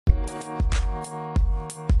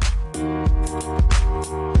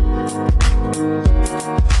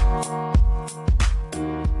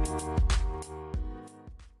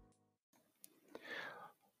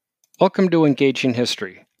Welcome to Engaging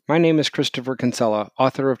History. My name is Christopher Kinsella,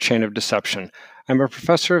 author of Chain of Deception. I'm a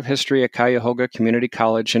professor of history at Cuyahoga Community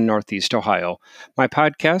College in Northeast Ohio. My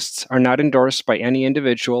podcasts are not endorsed by any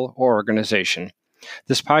individual or organization.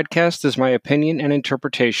 This podcast is my opinion and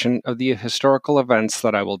interpretation of the historical events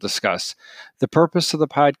that I will discuss. The purpose of the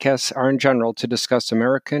podcasts are in general to discuss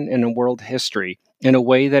American and world history in a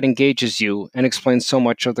way that engages you and explains so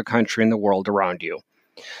much of the country and the world around you.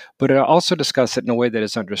 But I'll also discuss it in a way that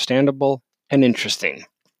is understandable and interesting.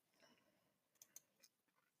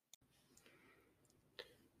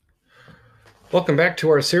 Welcome back to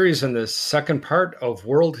our series in the second part of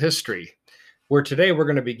world history, where today we're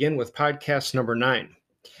going to begin with podcast number 9,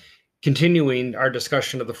 continuing our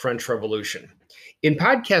discussion of the French Revolution. In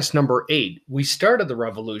podcast number 8, we started the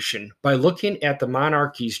revolution by looking at the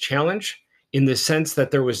monarchy's challenge in the sense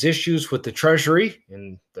that there was issues with the treasury,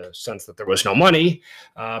 in the sense that there was no money.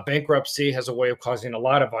 Bankruptcy has a way of causing a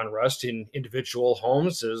lot of unrest in individual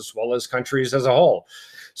homes as well as countries as a whole.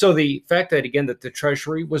 So the fact that, again, that the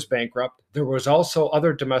treasury was bankrupt, there was also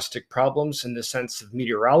other domestic problems in the sense of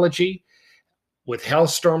meteorology, with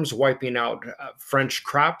hailstorms wiping out French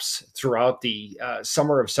crops throughout the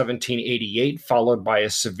summer of 1788, followed by a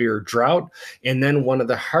severe drought, and then one of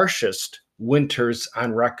the harshest winters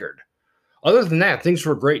on record. Other than that, things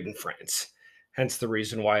were great in France, hence the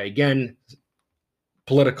reason why, again,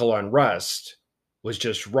 political unrest was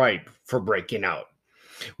just ripe for breaking out.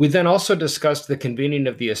 We then also discussed the convening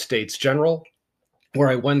of the Estates General, where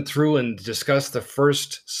I went through and discussed the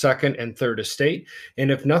first, second, and third estate. And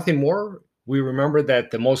if nothing more, we remember that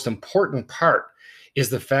the most important part is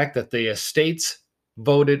the fact that the estates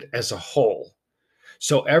voted as a whole.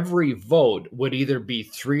 So every vote would either be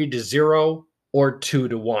 3-0 or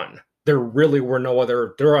 2-1. There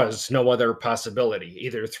was no other possibility.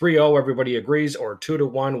 Either 3-0, everybody agrees, or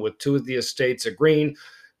 2-1 with 2 of the estates agreeing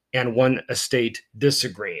and 1 estate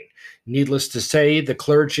disagreeing. Needless to say, the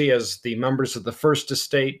clergy, as the members of the first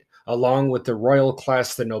estate, along with the royal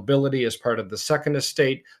class, the nobility, as part of the second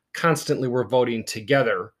estate, constantly were voting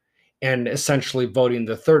together and essentially voting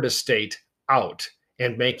the third estate out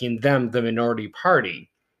and making them the minority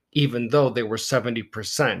party, even though they were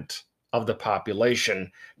 70% of the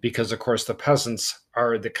population, because of course the peasants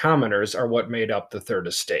the commoners are what made up the third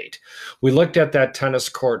estate. We looked at that tennis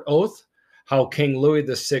court oath, how King Louis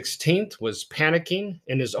XVI was panicking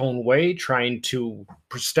in his own way, trying to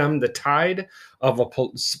stem the tide of a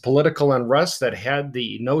political unrest that had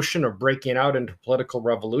the notion of breaking out into political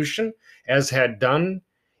revolution, as had done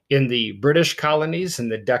in the British colonies in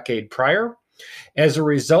the decade prior. As a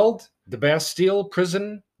result, the Bastille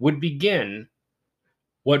prison would begin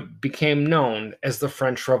what became known as the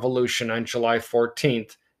French Revolution on July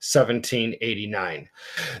 14th, 1789.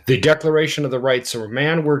 The Declaration of the Rights of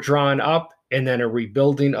Man were drawn up, and then a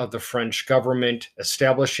rebuilding of the French government,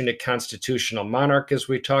 establishing a constitutional monarch, as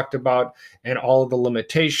we talked about, and all of the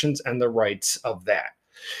limitations and the rights of that.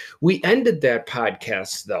 We ended that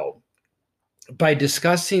podcast, though, by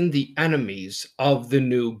discussing the enemies of the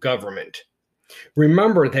new government.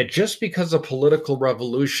 Remember that just because a political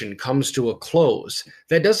revolution comes to a close,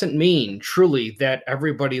 that doesn't mean truly that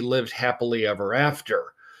everybody lived happily ever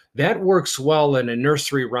after. That works well in a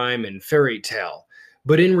nursery rhyme and fairy tale.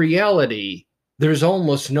 But in reality, there's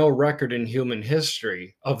almost no record in human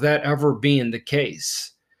history of that ever being the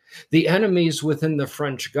case. The enemies within the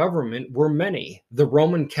French government were many. The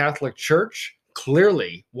Roman Catholic Church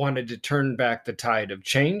clearly wanted to turn back the tide of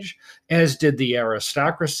change, as did the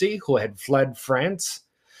aristocracy who had fled France,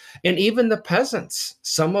 and even the peasants.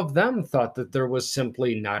 Some of them thought that there was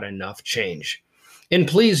simply not enough change. And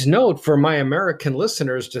please note for my American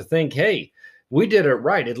listeners to think, hey, we did it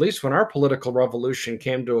right. At least when our political revolution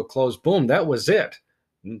came to a close, boom, that was it.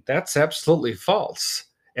 That's absolutely false.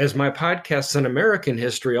 As my podcasts on American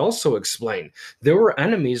history also explain, there were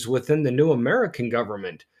enemies within the new American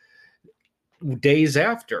government. Days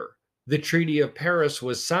after the Treaty of Paris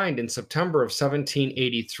was signed in September of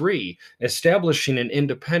 1783, establishing an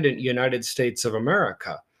independent United States of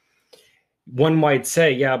America. One might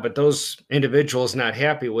say, yeah, but those individuals not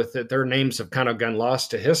happy with it, their names have kind of gone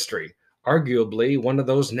lost to history. Arguably, one of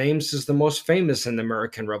those names is the most famous in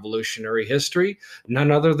American revolutionary history,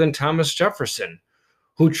 none other than Thomas Jefferson,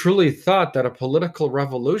 who truly thought that a political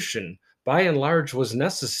revolution, by and large, was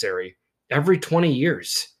necessary every 20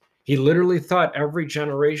 years. He literally thought every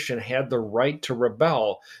generation had the right to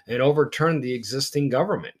rebel and overturn the existing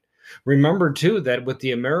government. Remember, too, that with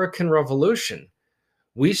the American Revolution,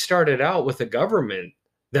 we started out with a government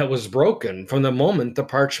that was broken from the moment the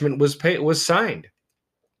parchment was signed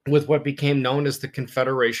with what became known as the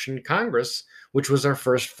Confederation Congress, which was our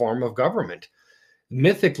first form of government.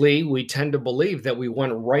 Mythically, we tend to believe that we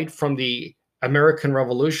went right from the American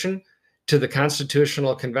Revolution to the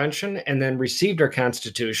Constitutional Convention and then received our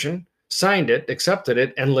Constitution, signed it, accepted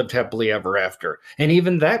it, and lived happily ever after. And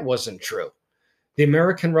even that wasn't true. The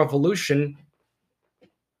American Revolution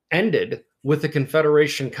ended with the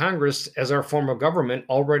Confederation Congress as our form of government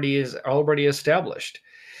already established.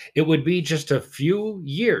 It would be just a few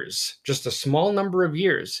years, just a small number of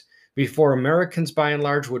years, before Americans by and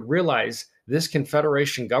large would realize this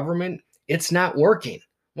Confederation government, it's not working.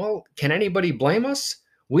 Well, can anybody blame us?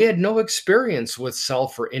 We had no experience with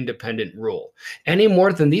self or independent rule, any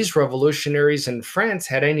more than these revolutionaries in France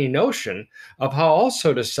had any notion of how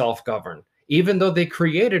also to self-govern, even though they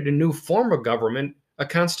created a new form of government, a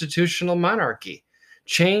constitutional monarchy.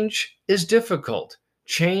 Change is difficult.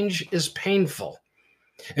 Change is painful.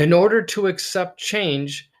 In order to accept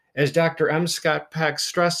change, as Dr. M. Scott Peck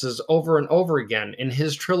stresses over and over again in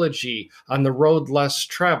his trilogy On the Road Less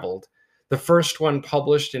Traveled, the first one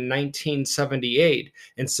published in 1978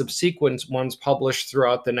 and subsequent ones published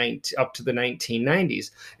throughout up to the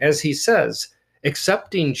 1990s, as he says,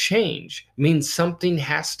 accepting change means something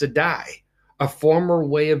has to die, a former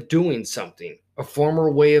way of doing something, a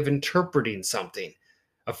former way of interpreting something,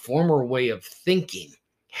 a former way of thinking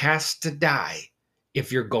has to die if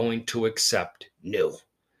you're going to accept new.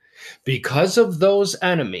 Because of those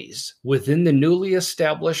enemies within the newly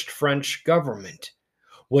established French government,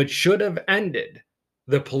 what should have ended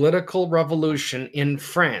the political revolution in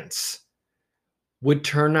France would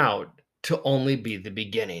turn out to only be the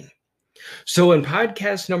beginning. So in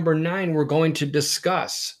podcast number 9, we're going to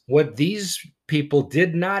discuss what these people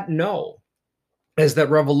did not know as that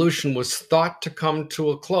revolution was thought to come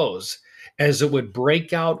to a close, as it would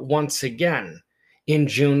break out once again in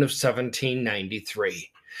June of 1793.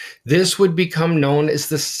 This would become known as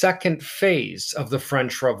the second phase of the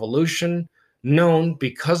French Revolution, known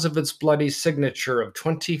because of its bloody signature of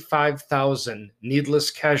 25,000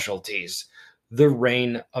 needless casualties, the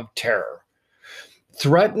Reign of Terror.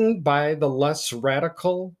 Threatened by the less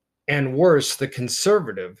radical and worse, the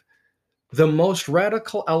conservative, the most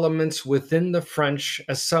radical elements within the French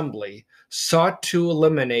Assembly sought to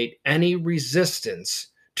eliminate any resistance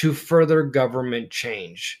to further government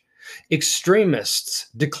change. Extremists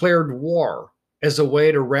declared war as a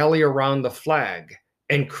way to rally around the flag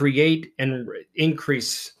and create and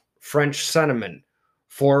increase French sentiment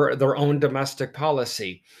for their own domestic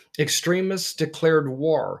policy. Extremists declared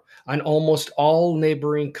war on almost all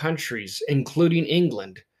neighboring countries, including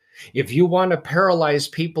England. If you want to paralyze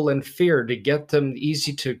people in fear to get them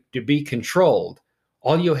easy to be controlled,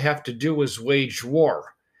 all you have to do is wage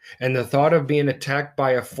war. And the thought of being attacked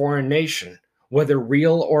by a foreign nation, whether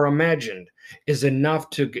real or imagined, is enough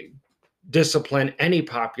to discipline any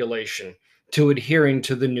population to adhering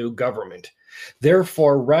to the new government.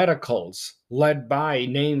 Therefore, radicals, led by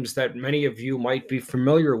names that many of you might be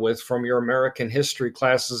familiar with from your American history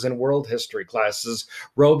classes and world history classes,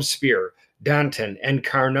 Robespierre, Danton, and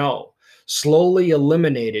Carnot, slowly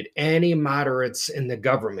eliminated any moderates in the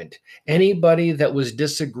government, anybody that was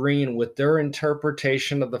disagreeing with their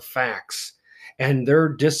interpretation of the facts and their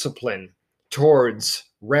discipline towards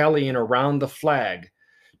rallying around the flag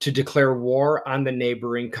to declare war on the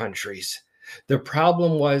neighboring countries. The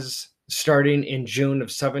problem was, starting in June of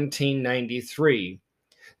 1793,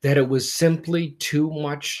 that it was simply too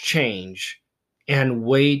much change and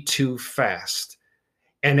way too fast.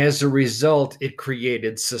 And as a result, it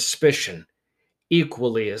created suspicion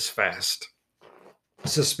equally as fast.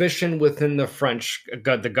 Suspicion within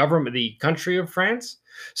the government, the country of France.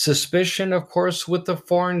 Suspicion, of course, with the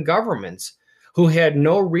foreign governments, who had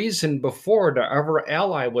no reason before to ever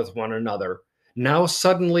ally with one another, now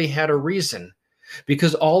suddenly had a reason,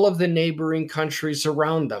 because all of the neighboring countries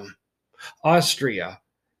around them, Austria,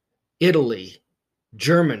 Italy,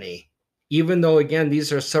 Germany, even though, again,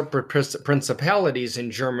 these are separate principalities in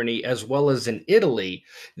Germany as well as in Italy,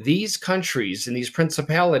 these countries and these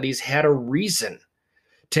principalities had a reason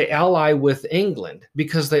to ally with England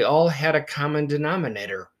because they all had a common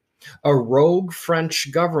denominator, a rogue French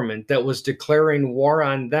government that was declaring war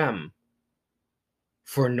on them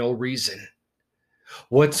for no reason.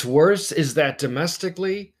 What's worse is that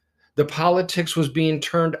domestically, the politics was being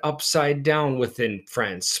turned upside down within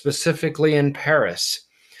France, specifically in Paris,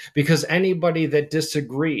 because anybody that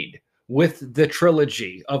disagreed with the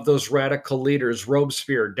trilogy of those radical leaders,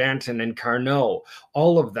 Robespierre, Danton, and Carnot,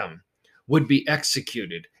 all of them would be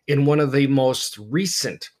executed in one of the most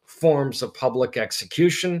recent forms of public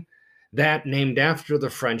execution, that named after the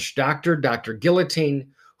French doctor, Dr.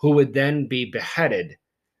 Guillotine, who would then be beheaded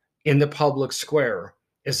in the public square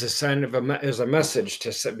as a message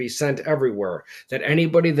to be sent everywhere that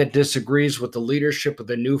anybody that disagrees with the leadership of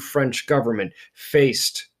the new French government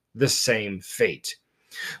faced the same fate.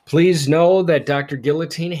 Please know that Dr.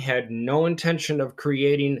 Guillotine had no intention of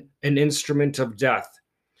creating an instrument of death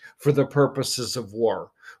for the purposes of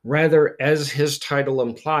war. Rather, as his title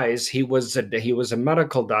implies, he was a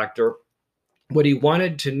medical doctor. What he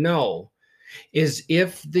wanted to know is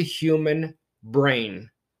if the human brain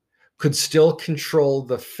could still control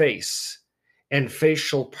the face and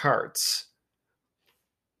facial parts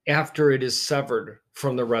after it is severed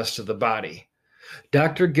from the rest of the body.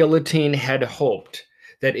 Dr. Guillotine had hoped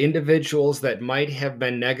that individuals that might have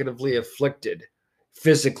been negatively afflicted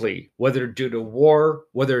physically, whether due to war,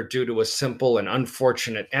 whether due to a simple and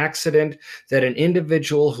unfortunate accident, that an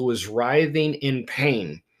individual who is writhing in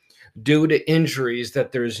pain due to injuries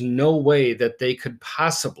that there's no way that they could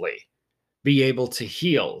possibly be able to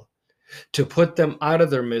heal, to put them out of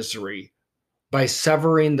their misery by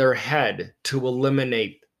severing their head to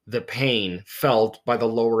eliminate the pain felt by the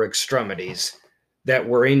lower extremities that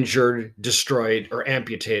were injured, destroyed, or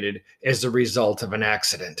amputated as a result of an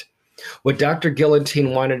accident. What Dr.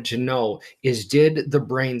 Guillotine wanted to know is, did the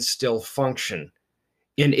brain still function?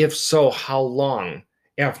 And if so, how long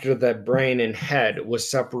after the brain and head was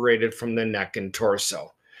separated from the neck and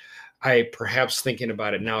torso? I, perhaps thinking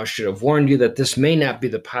about it now, should have warned you that this may not be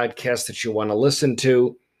the podcast that you want to listen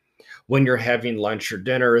to when you're having lunch or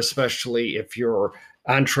dinner, especially if your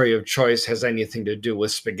entree of choice has anything to do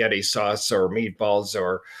with spaghetti sauce or meatballs,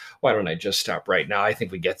 or why don't I just stop right now? I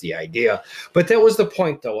think we get the idea. But that was the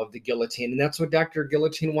point, though, of the guillotine, and that's what Dr.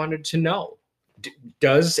 Guillotine wanted to know.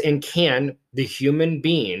 Does and can the human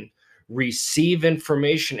being receive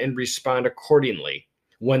information and respond accordingly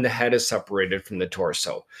when the head is separated from the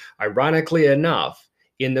torso? Ironically enough,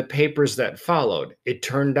 in the papers that followed, it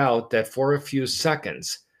turned out that for a few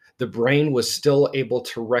seconds, the brain was still able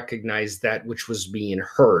to recognize that which was being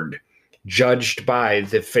heard, judged by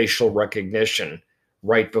the facial recognition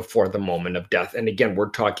right before the moment of death. And again, we're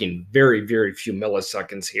talking very, very few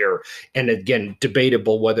milliseconds here. And again,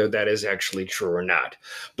 debatable whether that is actually true or not.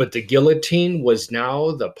 But the guillotine was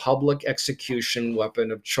now the public execution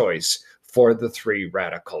weapon of choice for the three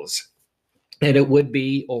radicals. And it would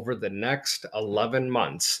be over the next 11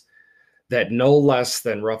 months that no less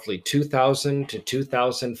than roughly 2,000 to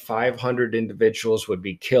 2,500 individuals would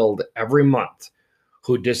be killed every month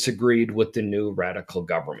who disagreed with the new radical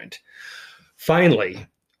government. Finally,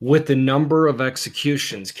 with the number of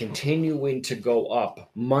executions continuing to go up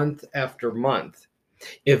month after month,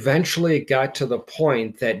 eventually it got to the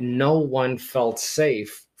point that no one felt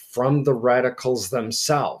safe from the radicals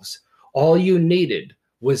themselves. All you needed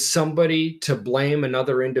was somebody to blame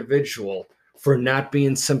another individual for not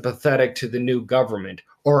being sympathetic to the new government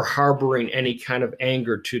or harboring any kind of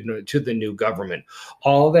anger to the new government.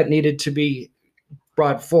 All that needed to be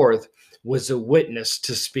brought forth was a witness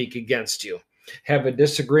to speak against you. Have a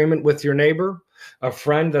disagreement with your neighbor, a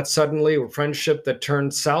friend that suddenly, a friendship that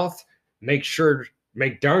turned south, make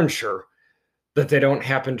darn sure that they don't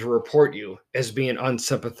happen to report you as being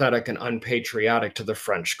unsympathetic and unpatriotic to the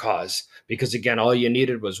French cause. Because again, all you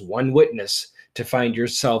needed was one witness to find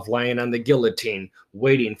yourself lying on the guillotine,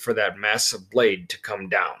 waiting for that massive blade to come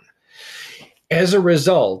down. As a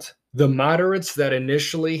result, the moderates that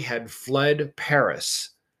initially had fled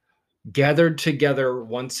Paris gathered together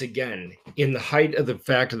once again in the height of the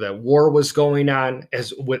fact that war was going on,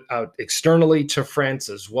 as without externally to France,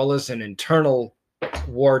 as well as an internal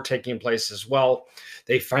war taking place as well.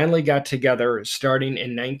 They finally got together starting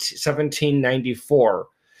in 1794,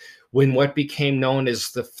 when what became known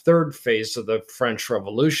as the third phase of the French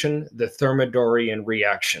Revolution, the Thermidorian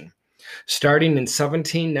reaction. Starting in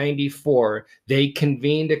 1794, they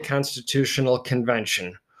convened a constitutional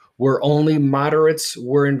convention where only moderates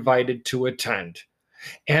were invited to attend.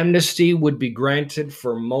 Amnesty would be granted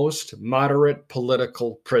for most moderate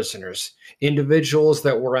political prisoners, individuals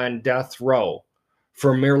that were on death row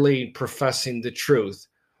for merely professing the truth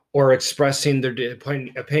or expressing their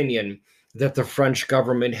opinion that the French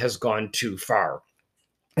government has gone too far.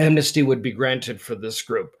 Amnesty would be granted for this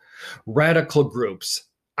group. Radical groups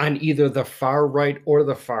on either the far right or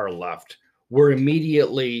the far left were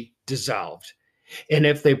immediately dissolved. And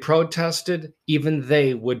if they protested, even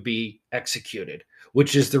they would be executed,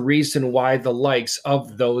 which is the reason why the likes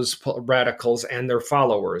of those radicals and their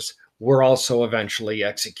followers were also eventually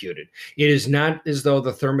executed. It is not as though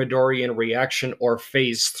the Thermidorian reaction or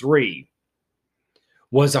phase 3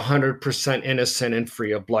 was 100% innocent and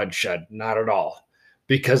free of bloodshed. Not at all.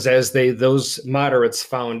 because as those moderates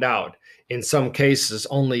found out, in some cases,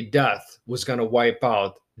 only death was going to wipe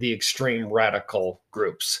out the extreme radical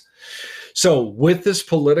groups. So with this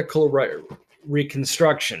political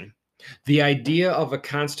reconstruction, the idea of a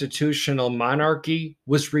constitutional monarchy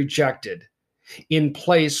was rejected. In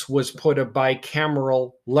place was put a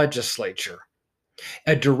bicameral legislature,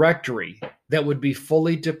 a directory that would be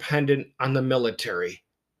fully dependent on the military.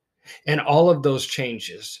 And all of those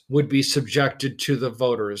changes would be subjected to the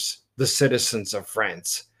voters, the citizens of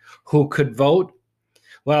France. Who could vote?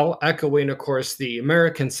 Well, echoing, of course, the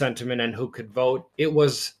American sentiment and who could vote, it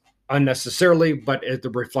was unnecessarily, but at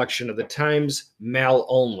the reflection of the times, male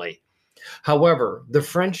only. However, the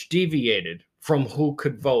French deviated from who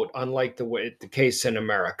could vote, unlike the case in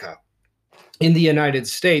America. In the United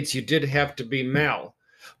States, you did have to be male,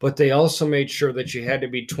 but they also made sure that you had to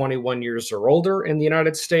be 21 years or older in the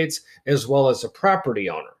United States, as well as a property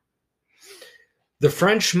owner. The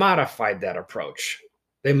French modified that approach.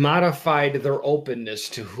 They modified their openness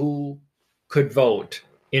to who could vote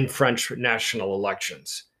in French national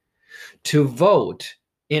elections. To vote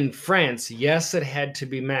in France, yes, it had to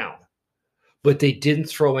be male, but they didn't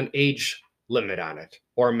throw an age limit on it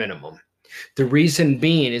or minimum. The reason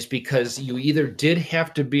being is because you either did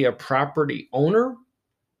have to be a property owner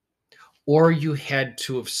or you had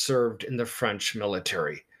to have served in the French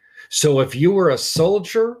military. So if you were a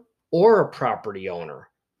soldier or a property owner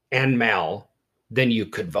and male, then you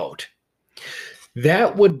could vote.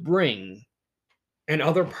 That would bring, and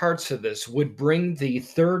other parts of this would bring the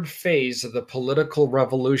third phase of the political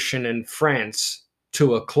revolution in France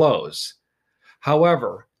to a close.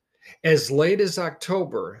 However, as late as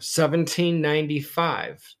October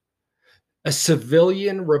 1795, a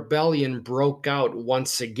civilian rebellion broke out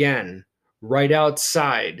once again right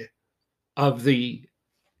outside of the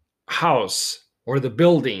house or the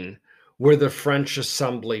building where the French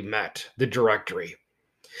assembly met, the Directory.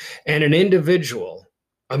 And an individual,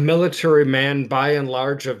 a military man by and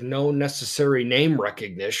large of no necessary name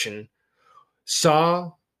recognition,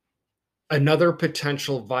 saw another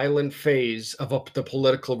potential violent phase of the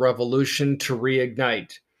political revolution to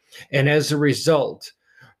reignite, and as a result,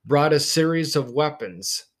 brought a series of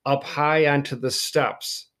weapons up high onto the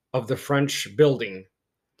steps of the French building,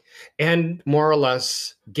 and more or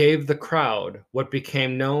less gave the crowd what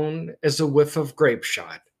became known as a whiff of grape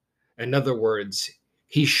shot. In other words,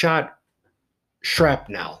 he shot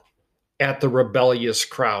shrapnel at the rebellious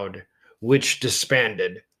crowd, which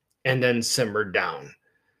disbanded and then simmered down.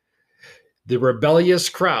 The rebellious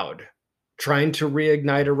crowd, trying to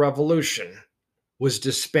reignite a revolution, was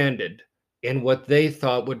disbanded in what they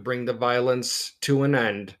thought would bring the violence to an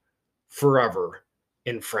end forever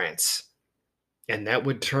in France. And that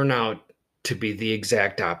would turn out to be the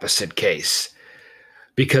exact opposite case,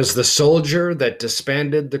 because the soldier that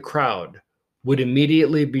disbanded the crowd would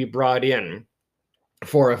immediately be brought in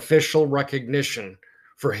for official recognition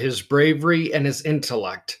for his bravery and his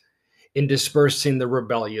intellect in dispersing the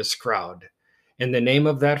rebellious crowd. And the name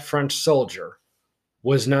of that French soldier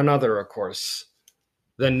was none other, of course,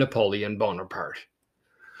 than Napoleon Bonaparte.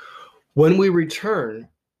 When we return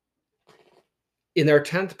in our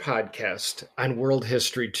 10th podcast on World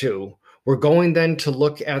History 2, we're going then to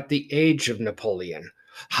look at the age of Napoleon.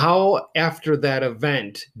 How, after that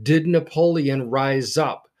event, did Napoleon rise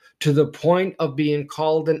up to the point of being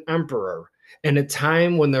called an emperor in a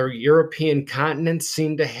time when the European continent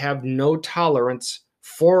seemed to have no tolerance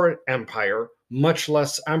for empire, much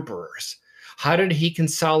less emperors? How did he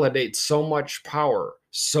consolidate so much power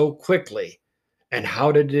so quickly? And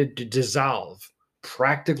how did it dissolve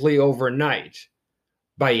practically overnight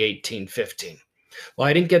by 1815? Well,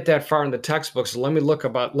 I didn't get that far in the textbook, so let me look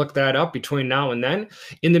that up between now and then.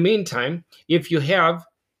 In the meantime, if you have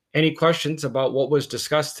any questions about what was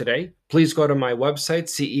discussed today, please go to my website,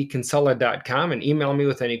 cekinsella.com, and email me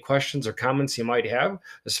with any questions or comments you might have,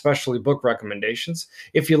 especially book recommendations.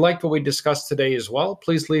 If you liked what we discussed today as well,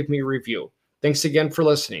 please leave me a review. Thanks again for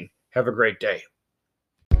listening. Have a great day.